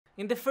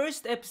In the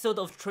first episode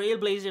of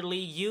Trailblazer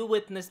League, you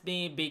witnessed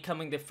me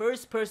becoming the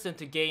first person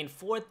to gain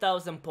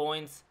 4,000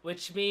 points,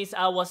 which means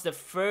I was the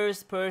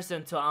first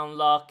person to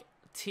unlock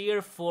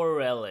tier 4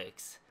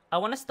 relics. I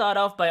want to start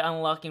off by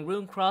unlocking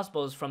rune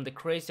crossbows from the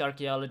crazy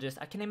archaeologist.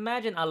 I can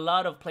imagine a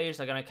lot of players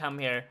are gonna come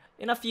here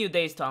in a few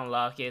days to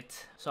unlock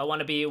it, so I want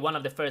to be one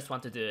of the first one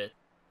to do it.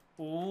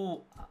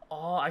 Ooh,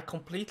 oh, I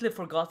completely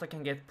forgot I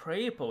can get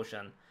prayer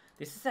potion.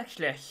 This is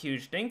actually a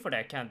huge thing for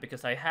the account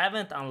because I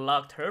haven't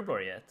unlocked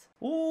Herbor yet.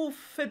 Ooh,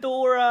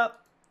 Fedora!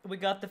 We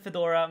got the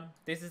Fedora.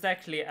 This is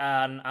actually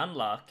an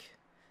unlock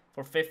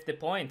for 50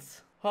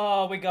 points.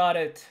 Oh, we got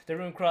it. The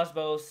rune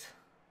crossbows.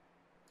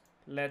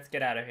 Let's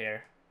get out of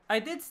here. I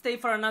did stay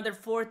for another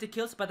 40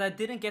 kills, but I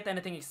didn't get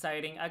anything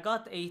exciting. I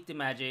got 80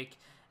 magic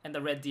and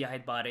the red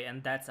Dehyde body,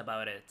 and that's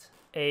about it.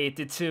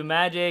 82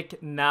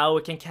 magic. Now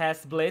we can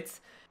cast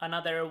Blitz.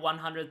 Another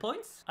 100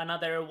 points.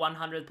 Another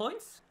 100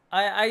 points.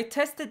 I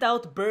tested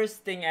out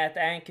bursting at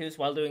Ankus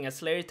while doing a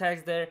Slayer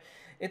tax there.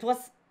 It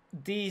was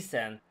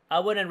decent. I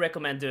wouldn't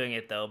recommend doing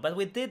it though, but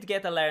we did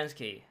get a Laren's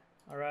key.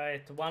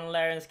 Alright, one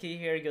Laren's key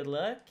here, good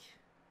luck.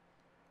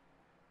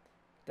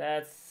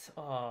 That's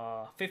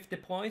 50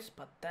 points,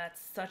 but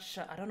that's such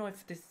a, I don't know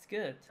if this is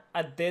good.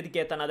 I did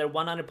get another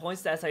 100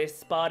 points as I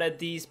spotted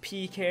these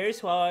PKers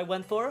who I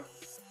went for.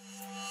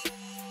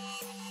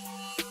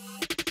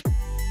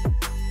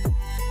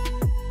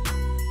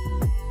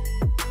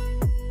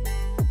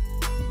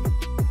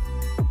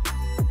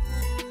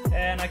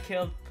 And I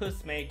killed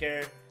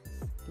Pussmaker,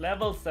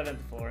 level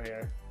 74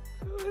 here.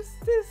 Who's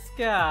this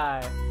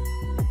guy?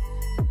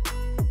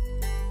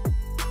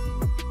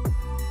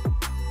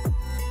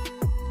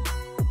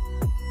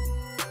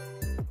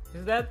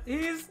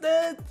 He's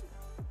dead!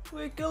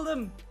 We killed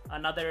him!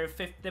 Another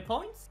 50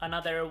 points,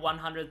 another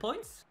 100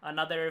 points,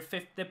 another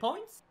 50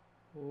 points.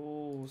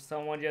 Ooh,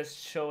 someone just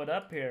showed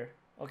up here.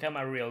 Okay, I'm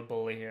a real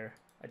bully here.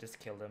 I just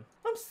killed him.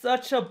 I'm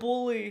such a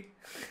bully!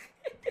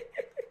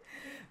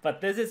 But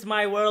this is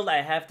my world,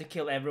 I have to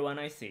kill everyone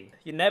I see.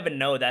 You never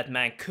know, that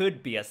man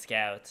could be a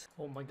scout.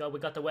 Oh my god, we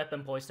got the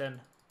weapon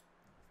poison.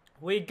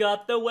 We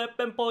got the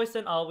weapon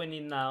poison. All we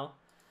need now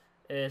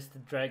is the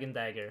dragon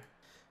dagger.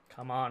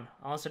 Come on,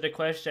 answer the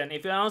question.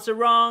 If you answer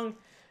wrong,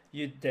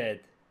 you're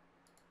dead.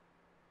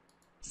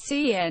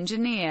 Sea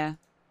engineer.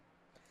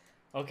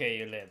 Okay,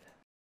 you live.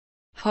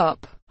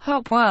 Hop.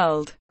 Hop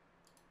world.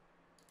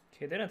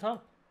 He didn't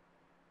hop.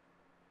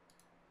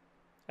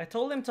 I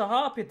told him to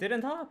hop, he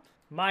didn't hop.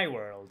 My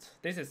world.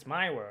 This is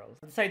my world.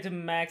 I decided to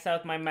max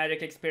out my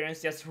magic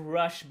experience, just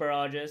rush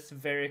barrages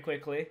very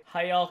quickly.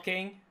 High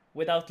alking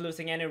without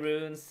losing any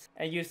runes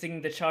and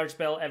using the charge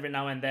spell every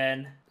now and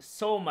then.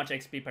 So much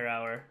XP per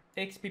hour.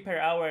 XP per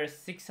hour is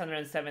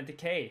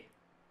 670k.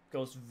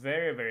 Goes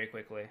very, very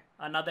quickly.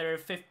 Another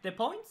 50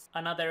 points.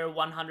 Another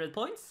 100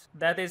 points.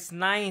 That is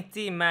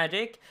 90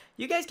 magic.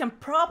 You guys can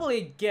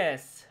probably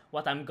guess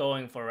what I'm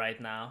going for right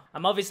now.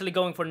 I'm obviously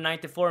going for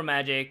 94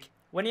 magic.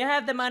 When you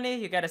have the money,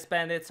 you gotta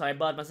spend it, so I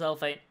bought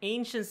myself an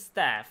ancient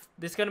staff.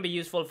 This is gonna be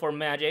useful for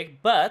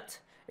magic, but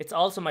it's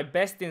also my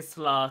best in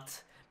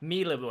slot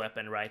melee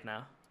weapon right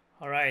now.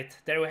 Alright,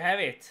 there we have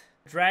it.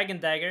 Dragon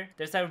dagger.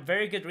 There's a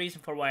very good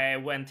reason for why I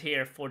went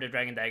here for the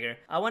dragon dagger.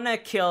 I wanna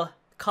kill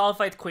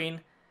Calfight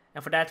Queen,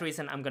 and for that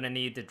reason I'm gonna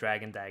need the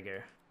dragon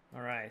dagger.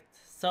 Alright,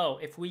 so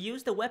if we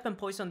use the weapon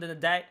poison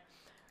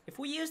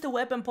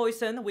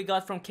we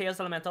got from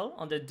Chaos Elemental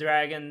on the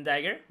dragon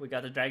dagger, we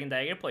got the dragon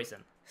dagger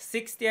poison.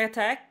 60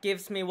 attack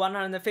gives me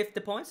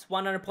 150 points,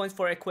 100 points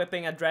for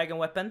equipping a dragon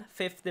weapon,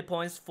 50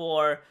 points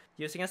for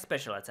using a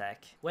special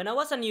attack. When I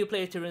was a new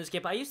player to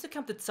RuneScape, I used to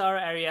come to Tsar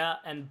area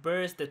and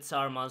burst the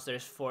Tsar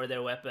monsters for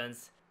their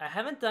weapons. I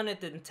haven't done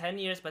it in 10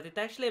 years, but it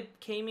actually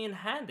came in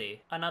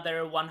handy.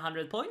 Another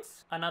 100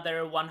 points,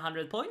 another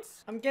 100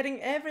 points. I'm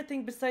getting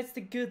everything besides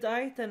the good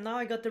item, now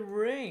I got the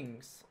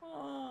rings.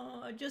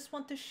 Oh, I just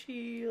want the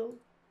shield.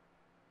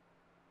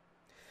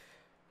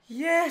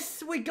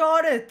 Yes, we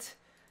got it!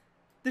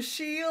 The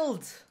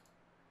shield!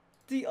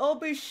 The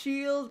Obi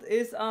shield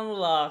is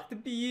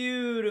unlocked.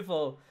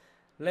 Beautiful.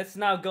 Let's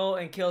now go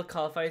and kill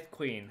Calfight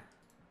Queen.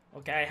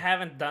 Okay, I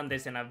haven't done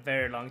this in a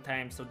very long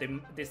time, so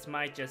this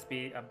might just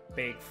be a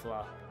big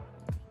flop.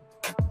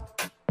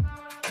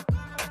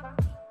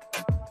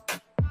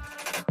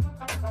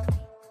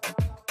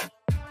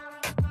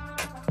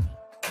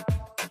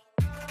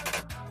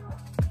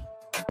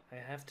 I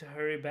have to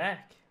hurry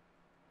back.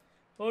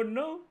 Oh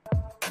no!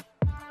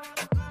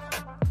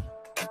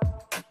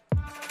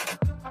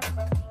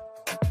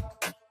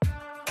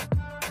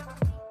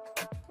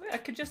 I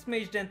could just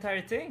mage the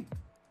entire thing.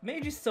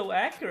 Mage is so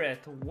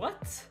accurate.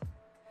 What?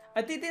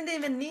 I didn't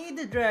even need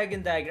the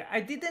dragon dagger. I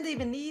didn't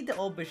even need the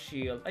Obi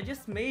shield. I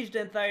just maged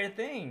the entire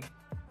thing.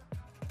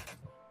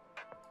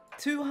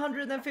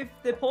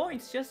 250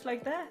 points just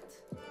like that.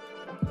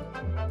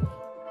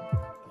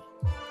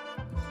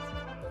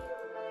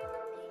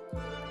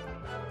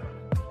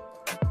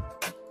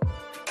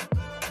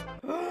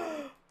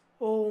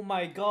 Oh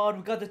my god,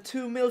 we got the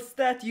 2 mil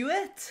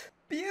statuette!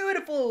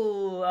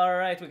 Beautiful!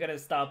 Alright, we gotta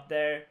stop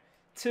there.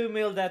 2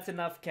 mil, that's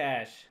enough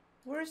cash.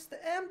 Where's the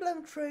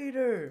emblem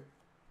trader?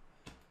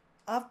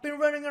 I've been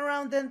running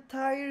around the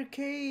entire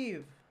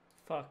cave.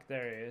 Fuck,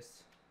 there he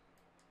is.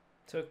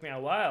 Took me a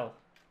while.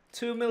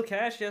 2 mil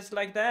cash just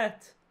like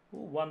that. Ooh,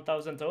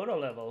 1000 total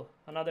level.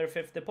 Another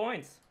 50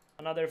 points.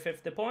 Another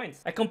 50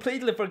 points. I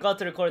completely forgot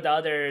to record the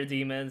other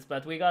demons,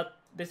 but we got...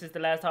 This is the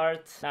last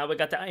heart. Now we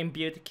got the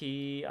imbued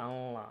key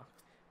unlocked.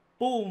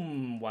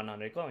 Boom!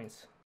 100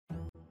 coins.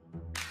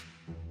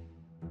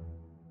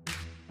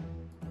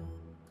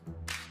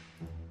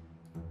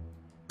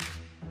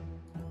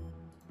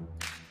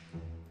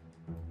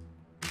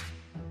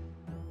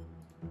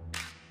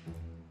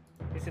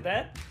 Is he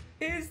dead?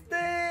 He's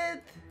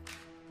dead!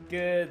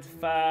 Good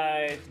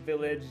fight,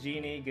 village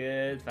genie,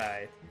 good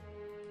fight.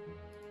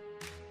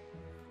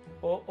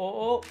 Oh, oh,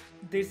 oh,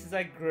 this is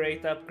a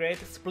great upgrade.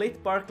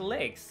 Split bark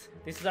legs.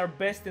 This is our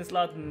best in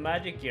slot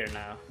magic gear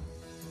now.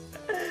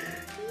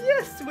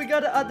 Yes, we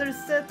got the other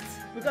set.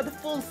 We got the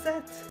full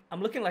set.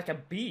 I'm looking like a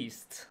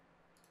beast.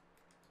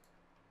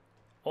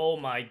 Oh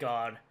my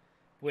god,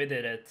 we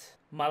did it.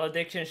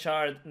 Malediction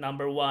shard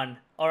number 1.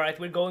 Alright,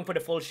 we're going for the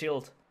full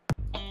shield.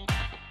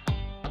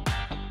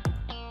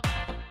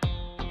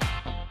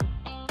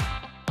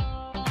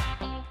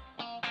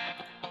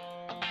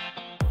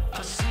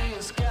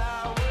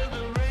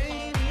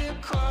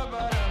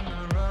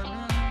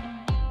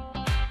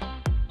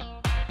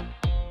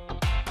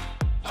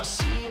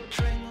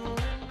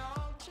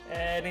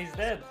 And he's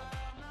dead.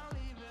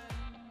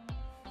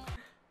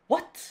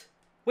 What?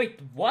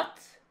 Wait, what?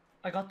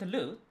 I got the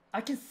loot?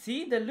 I can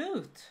see the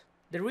loot.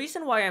 The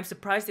reason why I'm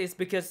surprised is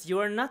because you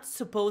are not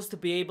supposed to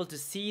be able to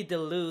see the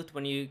loot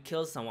when you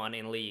kill someone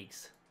in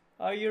leagues.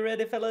 Are you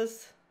ready,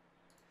 fellas?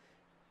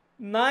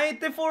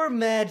 94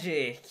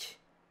 magic.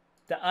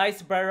 The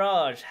ice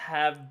barrage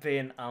have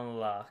been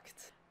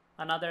unlocked.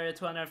 Another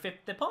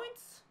 250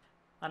 points.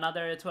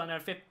 Another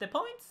 250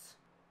 points.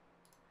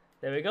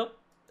 There we go.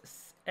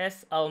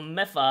 S.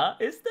 Almefa,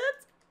 is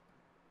that?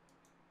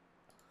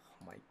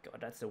 Oh my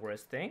god, that's the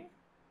worst thing.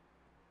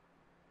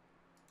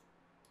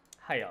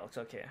 High out,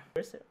 okay.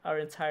 Where's our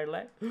entire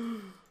life?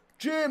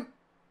 Jim!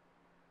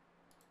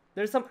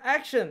 There's some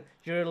action!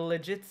 You're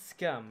legit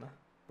scum,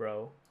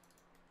 bro.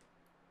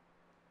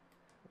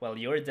 Well,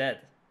 you're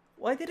dead.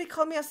 Why did he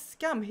call me a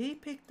scum? He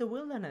picked the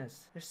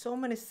wilderness. There's so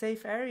many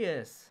safe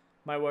areas.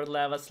 My world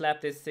lava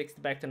slapped his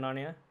 6th back to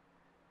Narnia.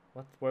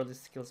 What world is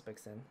skill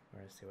specs in?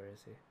 Where is he? Where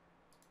is he?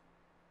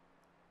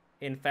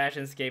 In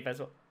Fashionscape as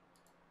well.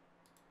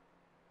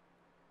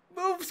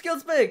 Move, skill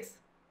specs!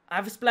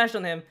 I've splashed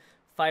on him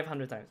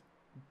 500 times.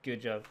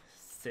 Good job.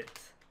 Sit.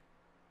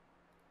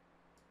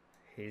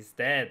 He's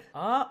dead.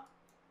 Ah,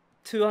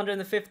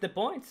 250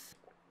 points.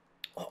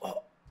 Oh,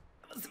 oh.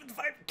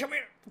 75. Come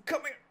here.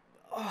 Come here.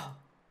 Oh,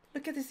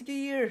 look at this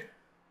gear.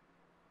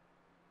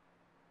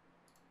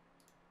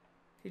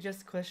 He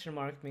just question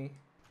marked me.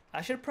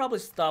 I should probably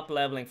stop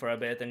leveling for a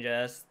bit and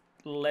just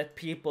let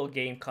people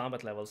gain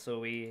combat levels so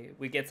we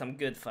get some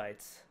good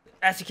fights.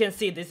 As you can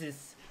see,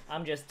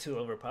 I'm just too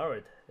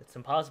overpowered. It's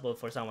impossible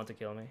for someone to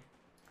kill me.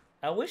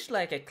 I wish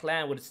like a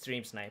clan would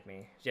stream snipe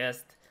me.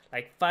 Just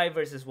like 5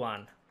 versus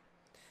 1.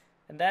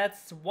 And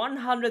that's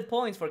 100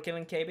 points for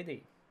killing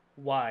KBD.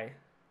 Why?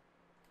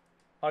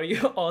 Are you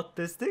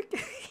autistic?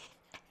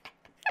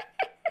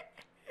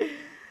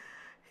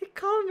 He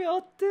called me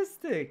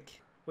autistic.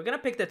 We're gonna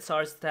pick the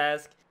Tsar's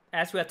task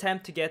as we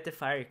attempt to get the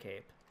fire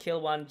cape.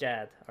 Kill one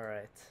Jad.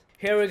 Alright.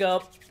 Here we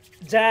go.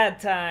 Jad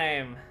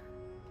time.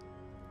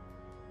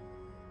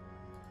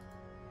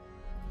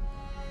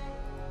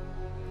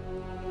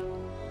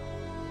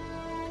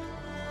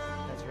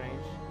 That's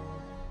range.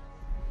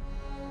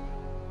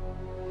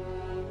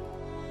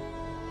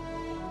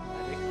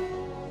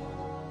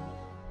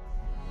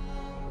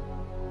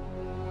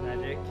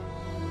 Magic. Magic.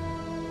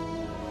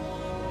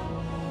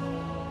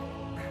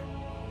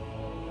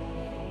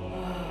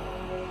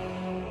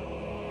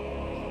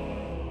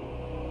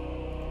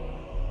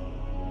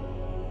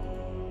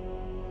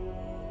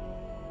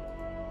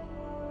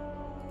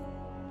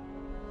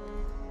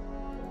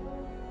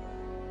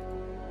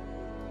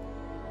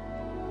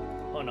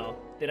 Oh no,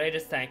 did I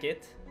just tank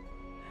it?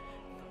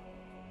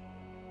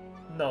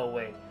 No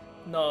way.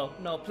 No,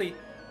 no, please.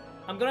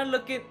 I'm gonna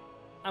look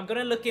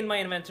in my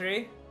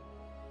inventory.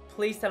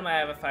 Please tell me I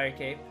have a fire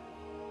cape.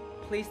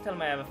 Please tell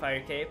me I have a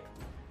fire cape.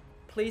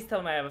 Please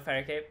tell me I have a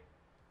fire cape.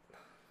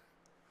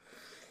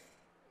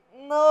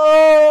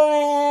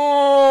 No!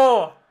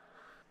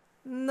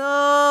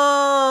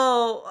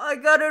 No! I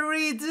gotta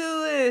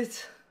redo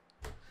it!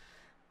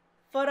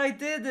 But I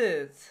did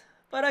it!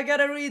 But I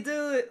gotta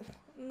redo it!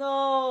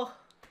 No!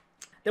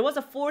 There was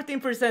a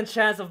 14%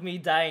 chance of me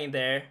dying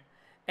there,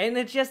 and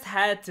it just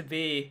had to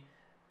be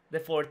the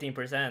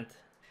 14%.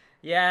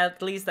 Yeah,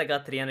 at least I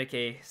got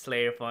 300k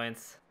Slayer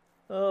points.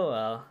 Oh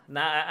well.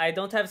 Now I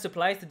don't have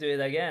supplies to do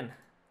it again.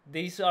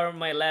 These are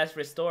my last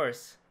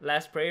restores.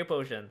 Last prayer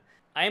potion.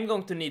 I am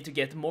going to need to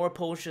get more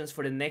potions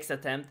for the next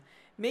attempt.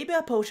 Maybe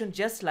a potion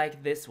just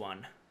like this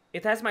one.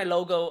 It has my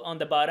logo on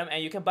the bottom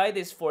and you can buy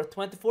this for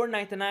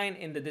 $24.99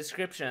 in the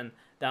description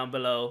down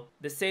below.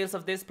 The sales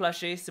of this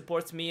plushie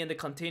supports me in the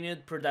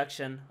continued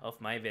production of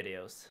my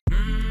videos.